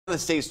The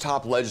state's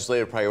top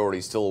legislative priority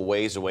is still a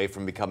ways away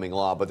from becoming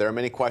law, but there are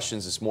many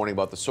questions this morning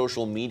about the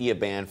social media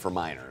ban for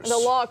minors. The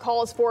law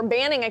calls for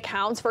banning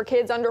accounts for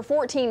kids under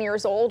 14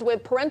 years old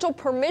with parental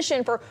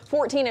permission for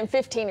 14 and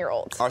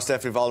 15-year-olds. Our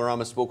Stephanie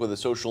Valderrama spoke with a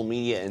social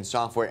media and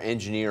software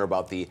engineer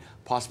about the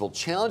possible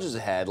challenges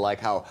ahead, like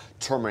how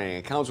terminating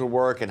accounts will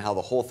work and how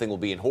the whole thing will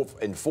be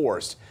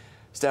enforced.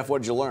 Steph,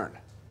 what did you learn?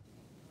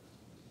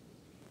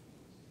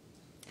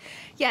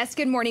 Yes,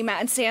 good morning, Matt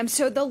and Sam.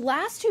 So the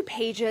last 2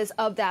 pages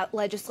of that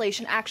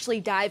legislation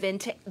actually dive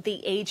into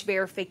the age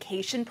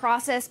verification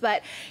process,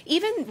 but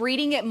even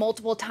reading it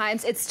multiple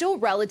times, it's still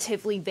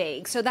relatively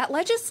vague. So that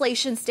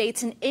legislation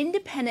states an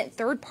independent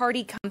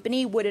third-party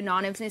company would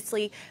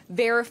anonymously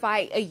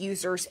verify a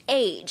user's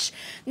age.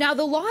 Now,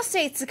 the law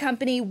states the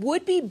company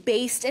would be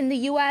based in the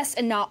U.S.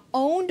 and not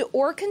owned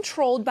or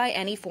controlled by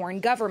any foreign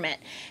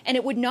government, and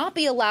it would not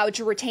be allowed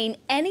to retain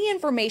any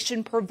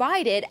information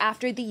provided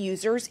after the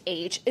user's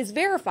age is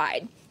verified.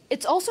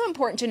 It's also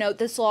important to note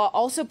this law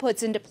also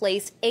puts into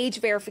place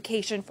age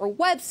verification for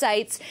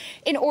websites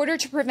in order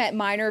to prevent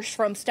minors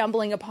from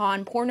stumbling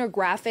upon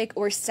pornographic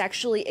or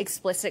sexually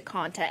explicit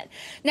content.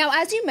 Now,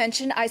 as you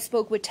mentioned, I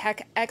spoke with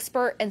tech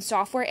expert and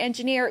software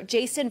engineer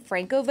Jason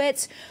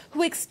Frankovitz,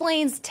 who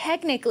explains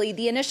technically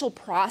the initial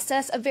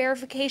process of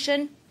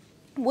verification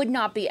would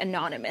not be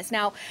anonymous.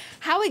 Now,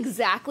 how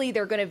exactly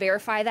they're going to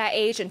verify that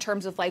age in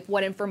terms of like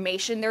what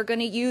information they're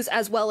going to use,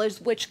 as well as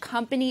which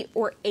company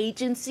or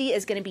agency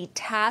is going to be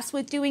tasked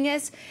with doing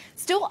this,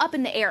 still up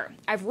in the air.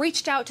 I've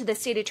reached out to the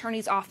state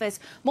attorney's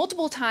office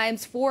multiple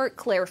times for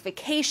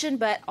clarification,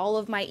 but all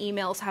of my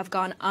emails have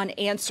gone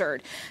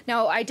unanswered.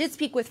 Now, I did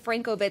speak with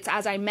Frankovitz,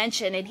 as I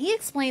mentioned, and he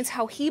explains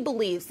how he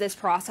believes this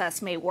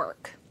process may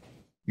work.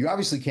 You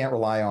obviously can't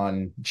rely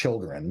on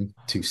children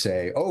to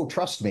say, oh,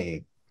 trust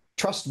me,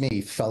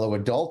 fellow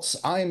adults,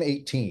 I'm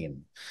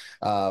 18.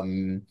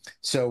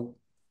 So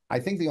I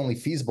think the only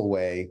feasible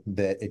way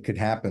that it could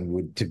happen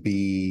would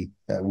be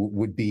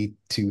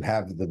to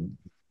have the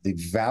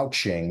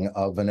vouching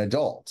of an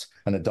adult.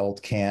 An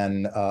adult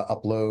can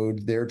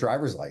upload their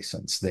driver's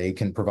license. They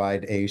can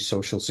provide a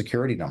social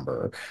security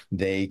number.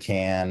 They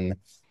can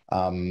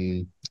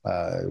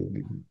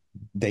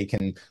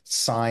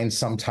sign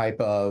some type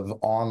of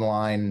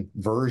online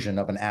version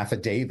of an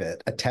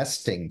affidavit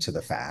attesting to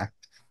the fact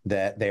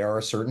that they are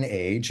a certain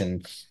age,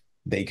 and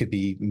they could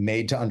be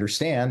made to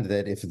understand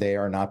that if they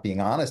are not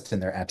being honest in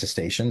their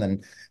attestation,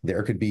 then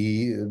there could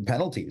be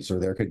penalties or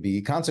there could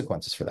be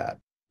consequences for that.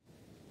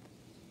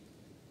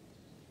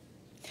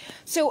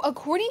 So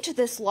according to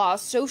this law,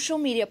 social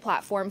media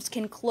platforms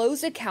can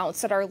close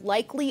accounts that are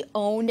likely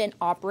owned and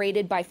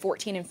operated by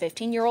 14 and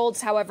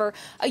 15-year-olds. However,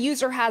 a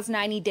user has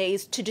 90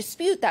 days to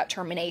dispute that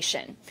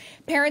termination.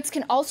 Parents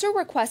can also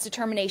request a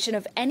termination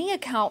of any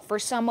account for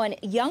someone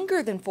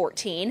younger than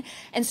 14,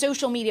 and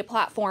social media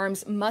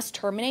platforms must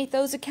terminate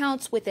those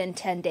accounts within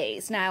 10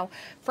 days. Now,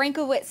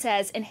 Frankovitz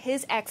says in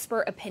his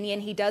expert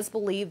opinion, he does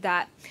believe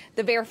that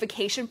the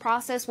verification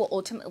process will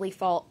ultimately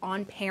fall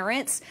on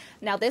parents.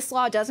 Now, this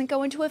law doesn't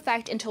go into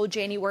effect until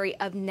January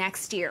of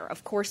next year.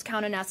 Of course,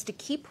 count on us to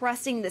keep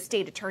pressing the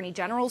state attorney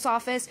general's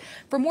office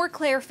for more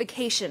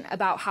clarification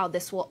about how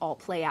this will all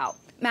play out.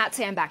 Matt,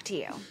 Sam, back to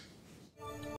you.